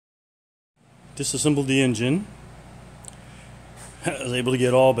disassembled the engine. I was able to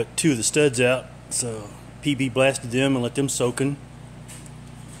get all but 2 of the studs out, so PB blasted them and let them soaking.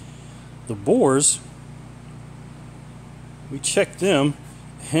 The bores, we checked them,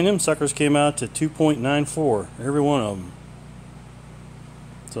 and them suckers came out to 2.94, every one of them.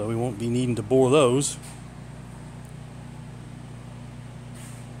 So we won't be needing to bore those.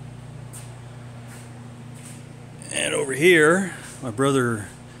 And over here, my brother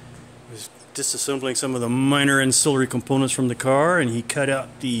was disassembling some of the minor ancillary components from the car, and he cut out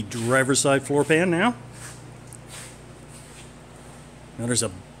the driver's side floor pan now. Now there's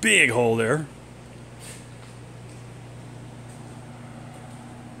a big hole there.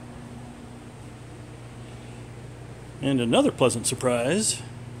 And another pleasant surprise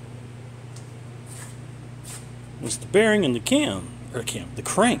was the bearing in the the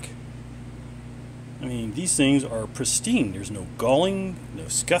crank. I mean, these things are pristine. There's no galling, no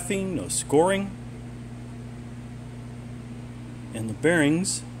scuffing, no scoring. And the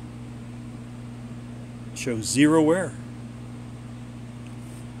bearings show 0 wear.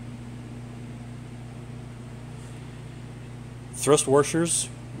 Thrust washers,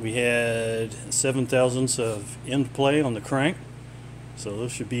 we had 7 thousandths of end play on the crank, so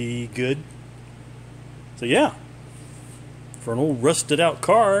those should be good. So yeah, for an old rusted out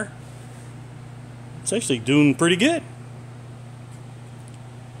car, it's actually doing pretty good.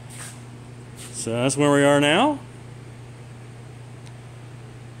 So that's where we are now.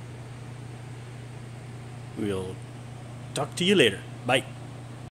 We'll talk to you later. Bye.